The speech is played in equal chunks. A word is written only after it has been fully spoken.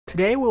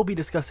Today we'll be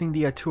discussing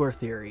the auteur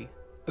theory.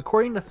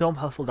 According to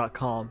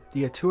filmhustle.com,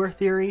 the auteur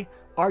theory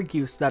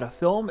argues that a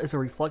film is a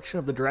reflection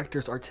of the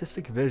director's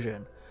artistic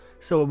vision,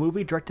 so a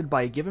movie directed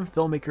by a given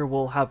filmmaker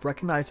will have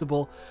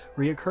recognizable,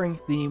 recurring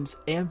themes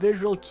and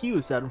visual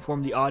cues that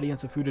inform the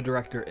audience of who the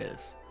director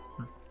is.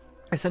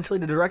 Essentially,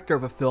 the director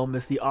of a film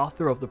is the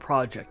author of the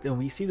project, and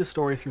we see the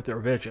story through their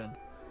vision.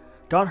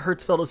 Don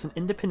Hertzfeldt is an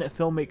independent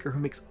filmmaker who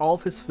makes all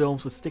of his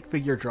films with stick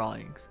figure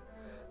drawings.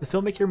 The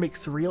filmmaker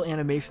makes surreal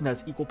animation that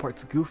is equal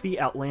parts goofy,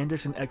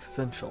 outlandish, and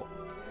existential.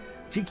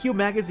 GQ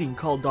magazine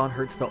called Don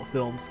Hertzfeldt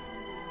films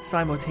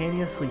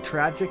simultaneously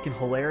tragic and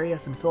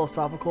hilarious and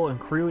philosophical and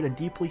crude and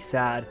deeply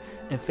sad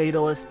and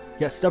fatalist,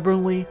 yet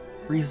stubbornly,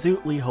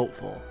 resolutely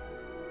hopeful.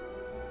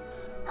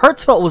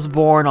 Hertzfeldt was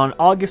born on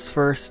August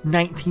 1st,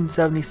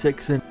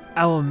 1976 in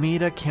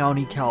Alameda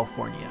County,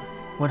 California.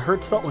 When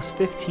Hertzfeldt was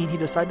 15, he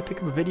decided to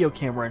pick up a video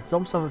camera and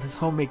film some of his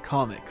homemade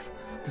comics,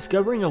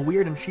 discovering a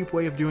weird and cheap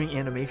way of doing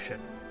animation.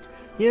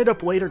 He ended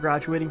up later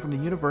graduating from the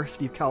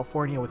University of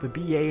California with a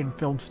BA in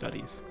film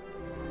studies.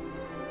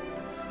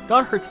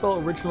 Don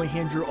Hertzfeldt originally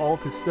hand-drew all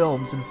of his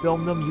films and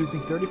filmed them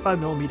using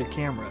 35mm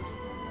cameras.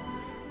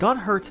 Don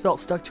Hertzfeldt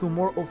stuck to a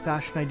more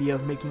old-fashioned idea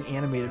of making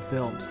animated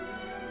films,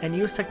 and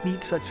used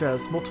techniques such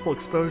as multiple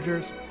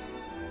exposures,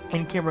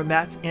 in-camera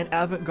mats, and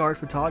avant-garde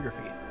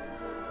photography.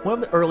 One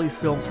of the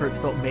earliest films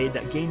Hertzfeldt made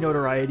that gained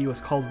notoriety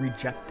was called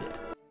Rejected.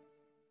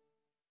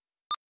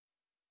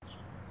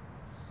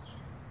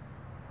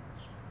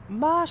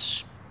 My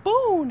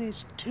spoon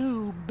is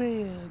too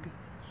big.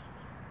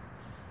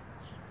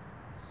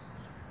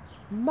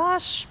 My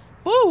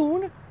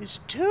spoon is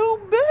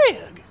too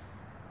big.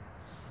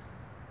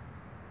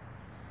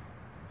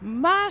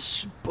 My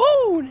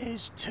spoon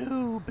is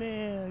too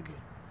big.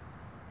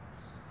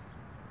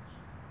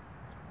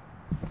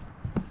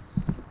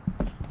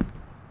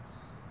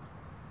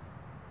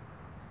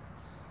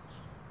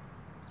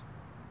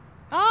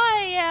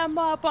 I am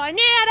a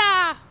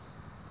banana.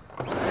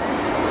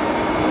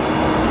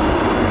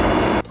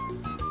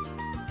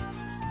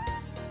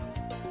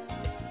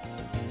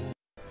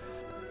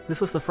 This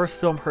was the first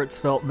film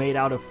Hertzfeldt made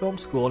out of film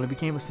school, and it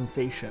became a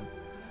sensation.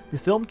 The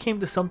film came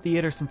to some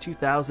theaters in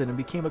 2000 and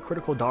became a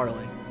critical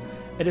darling.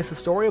 It is the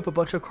story of a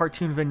bunch of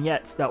cartoon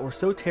vignettes that were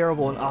so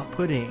terrible and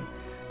off-putting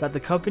that the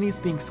companies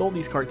being sold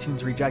these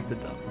cartoons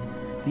rejected them.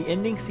 The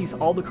ending sees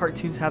all the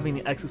cartoons having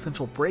an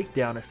existential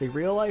breakdown as they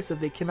realize that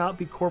they cannot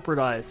be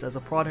corporatized as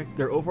a product.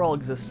 Their overall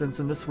existence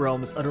in this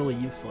realm is utterly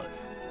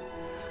useless.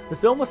 The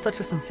film was such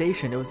a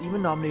sensation, it was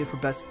even nominated for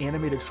Best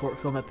Animated Short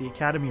Film at the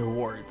Academy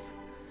Awards.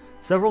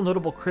 Several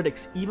notable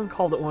critics even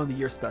called it one of the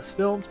year's best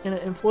films and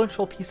an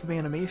influential piece of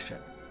animation.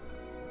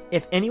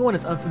 If anyone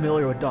is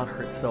unfamiliar with Don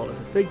Hertzfeldt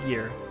as a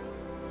figure,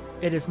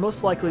 it is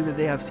most likely that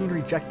they have seen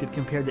Rejected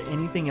compared to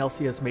anything else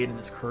he has made in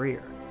his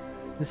career.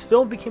 This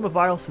film became a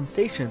viral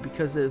sensation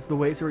because of the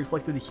ways it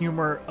reflected the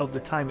humor of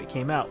the time it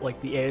came out, like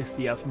the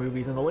ASDF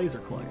movies and the Laser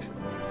Collection.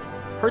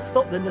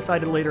 Hertzfeldt then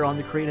decided later on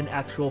to create an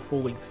actual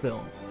full-length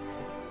film.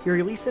 He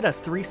released it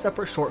as 3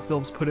 separate short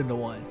films put into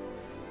one: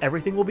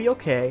 Everything Will Be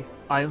Okay,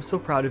 I Am So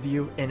Proud of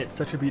You, and It's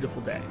Such a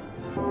Beautiful Day.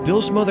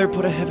 Bill's mother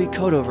put a heavy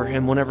coat over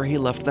him whenever he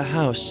left the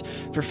house,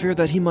 for fear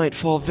that he might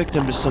fall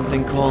victim to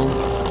something called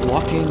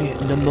walking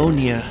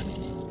pneumonia.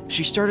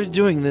 She started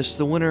doing this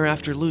the winter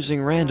after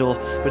losing Randall,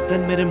 but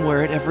then made him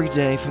wear it every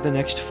day for the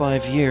next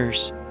 5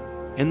 years.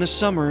 In the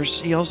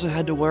summers, he also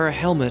had to wear a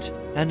helmet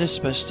and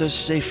asbestos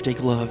safety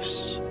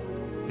gloves.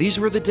 These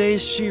were the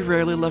days she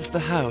rarely left the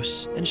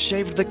house and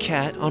shaved the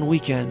cat on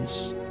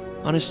weekends.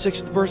 On his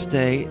 6th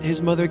birthday,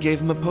 his mother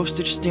gave him a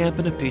postage stamp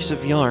and a piece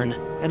of yarn,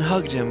 and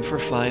hugged him for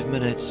 5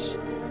 minutes.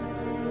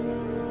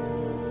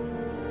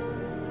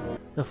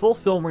 The full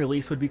film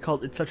release would be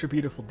called It's Such a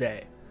Beautiful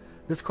Day.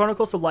 This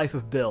chronicles the life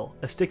of Bill,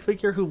 a stick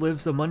figure who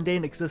lives a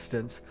mundane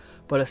existence,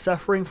 but is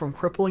suffering from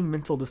crippling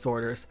mental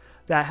disorders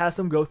that has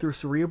him go through a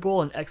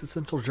cerebral and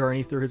existential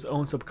journey through his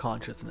own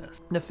subconsciousness.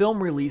 The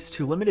film released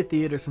to limited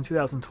theaters in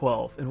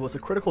 2012 and was a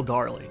critical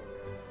darling.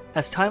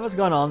 As time has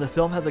gone on, the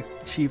film has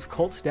achieved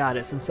cult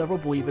status, and several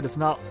believe it is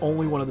not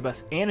only one of the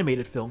best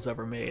animated films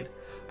ever made,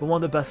 but one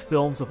of the best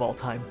films of all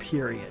time,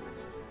 period.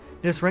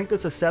 It is ranked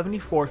as the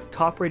 74th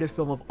top-rated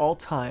film of all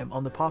time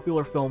on the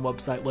popular film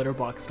website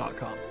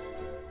Letterboxd.com.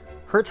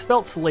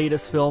 Hertzfeldt's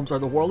latest films are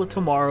the World of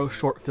Tomorrow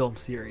short film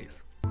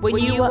series. When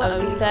you were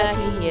only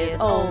 13 years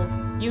old,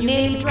 you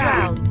nearly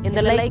drowned in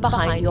the lake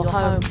behind your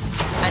home.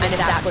 And if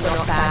that were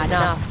not bad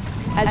enough,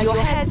 as your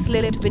head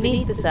slipped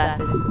beneath the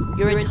surface,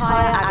 your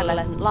entire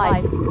adolescent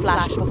life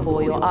flashed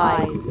before your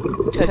eyes,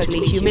 totally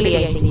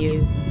humiliating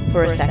you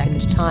for a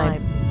second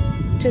time.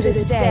 To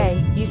this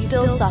day, you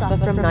still suffer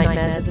from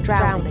nightmares of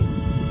drowning.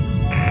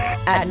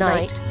 At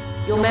night,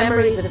 your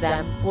memories of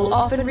them will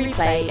often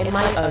replay in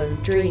my own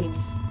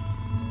dreams.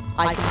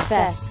 I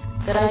confess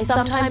that I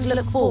sometimes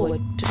look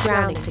forward to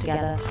drowning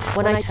together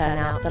when I turn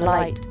out the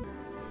light.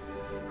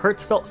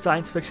 Hertzfeldt's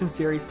science fiction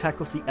series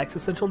tackles the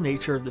existential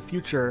nature of the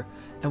future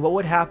and what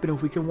would happen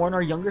if we could warn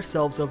our younger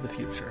selves of the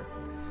future.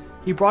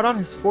 He brought on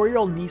his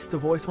 4-year-old niece to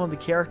voice one of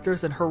the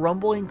characters, and her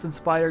rumblings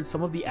inspired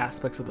some of the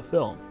aspects of the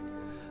film.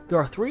 There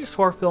are 3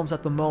 short films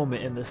at the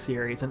moment in this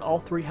series, and all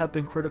 3 have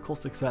been critical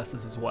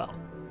successes as well.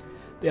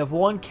 They have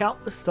won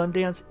countless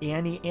Sundance,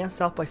 Annie, and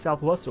South by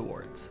Southwest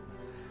awards.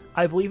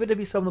 I believe it to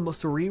be some of the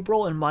most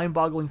cerebral and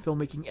mind-boggling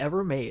filmmaking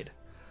ever made.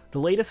 The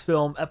latest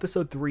film,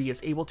 Episode 3,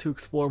 is able to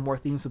explore more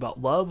themes about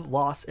love,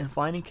 loss, and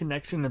finding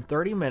connection in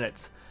 30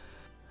 minutes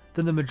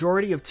than the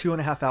majority of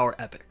 2.5-hour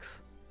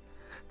epics.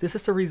 This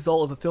is the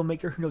result of a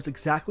filmmaker who knows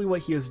exactly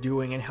what he is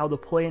doing and how to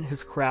play in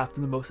his craft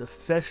in the most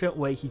efficient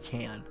way he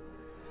can.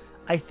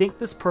 I think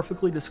this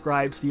perfectly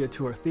describes the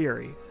auteur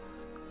theory.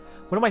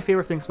 One of my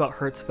favorite things about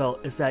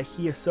Hertzfeldt is that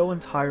he is so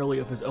entirely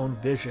of his own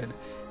vision,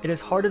 it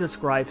is hard to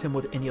describe him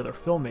with any other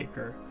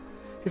filmmaker.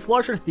 His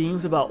larger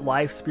themes about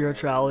life,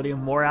 spirituality,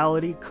 and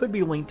morality could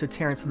be linked to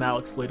Terrence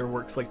Malick's later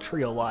works like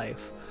Tree of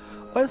Life,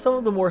 while some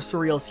of the more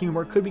surrealist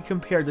humor could be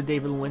compared to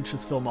David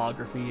Lynch's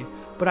filmography,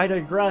 but I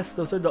digress,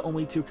 those are the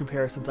only 2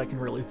 comparisons I can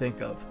really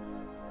think of.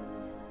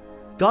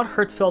 Don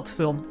Hertzfeldt's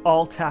films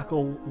all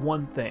tackle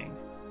one thing: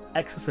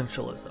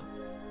 existentialism.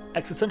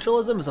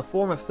 Existentialism is a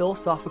form of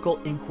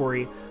philosophical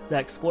inquiry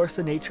that explores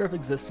the nature of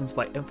existence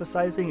by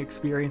emphasizing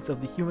experience of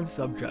the human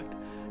subject,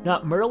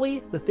 not merely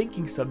the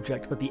thinking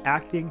subject, but the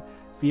acting,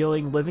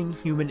 feeling, living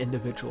human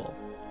individual.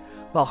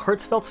 While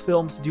Hertzfeldt's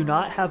films do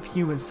not have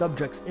human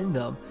subjects in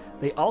them,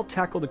 they all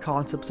tackle the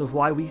concepts of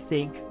why we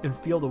think and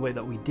feel the way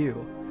that we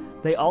do.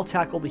 They all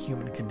tackle the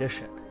human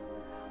condition.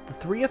 The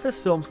 3 of his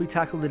films we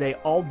tackle today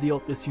all deal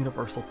with this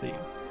universal theme.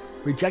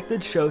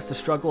 Rejected shows the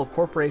struggle of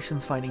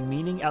corporations finding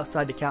meaning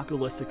outside the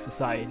capitalistic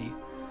society.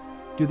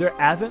 Do their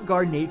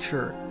avant-garde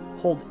nature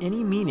hold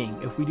any meaning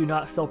if we do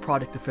not sell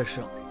product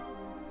efficiently?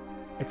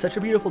 It's Such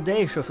a Beautiful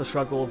Day shows the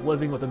struggle of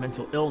living with a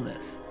mental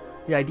illness.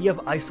 The idea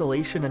of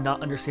isolation and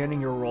not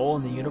understanding your role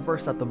in the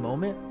universe at the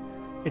moment,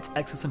 it's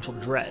existential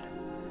dread.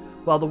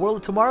 While the World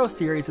of Tomorrow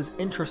series is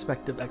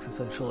introspective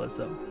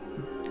existentialism.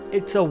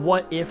 It's a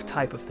what-if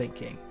type of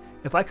thinking.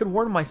 If I could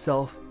warn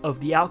myself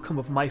of the outcome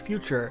of my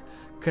future,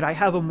 could I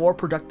have a more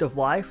productive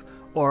life,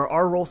 or are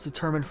our roles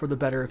determined for the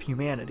better of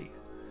humanity?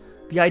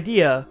 The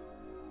idea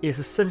is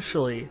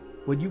essentially,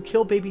 would you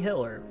kill baby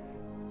Hitler?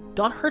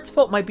 Don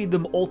Hertzfeldt might be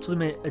the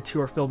ultimate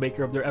auteur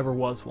filmmaker if there ever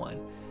was one.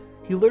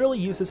 He literally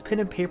uses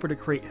pen and paper to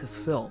create his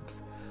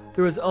films.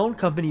 Through his own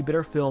company,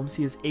 Bitter Films,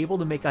 he is able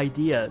to make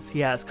ideas he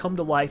has come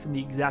to life in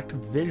the exact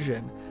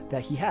vision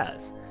that he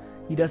has.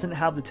 He doesn't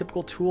have the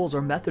typical tools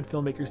or method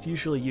filmmakers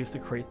usually use to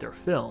create their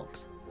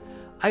films.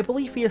 I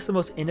believe he is the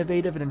most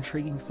innovative and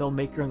intriguing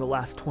filmmaker in the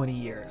last 20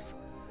 years.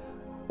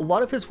 A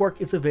lot of his work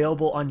is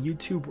available on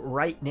YouTube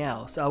right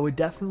now, so I would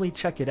definitely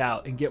check it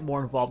out and get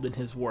more involved in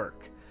his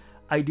work.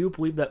 I do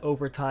believe that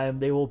over time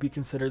they will be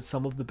considered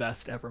some of the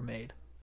best ever made.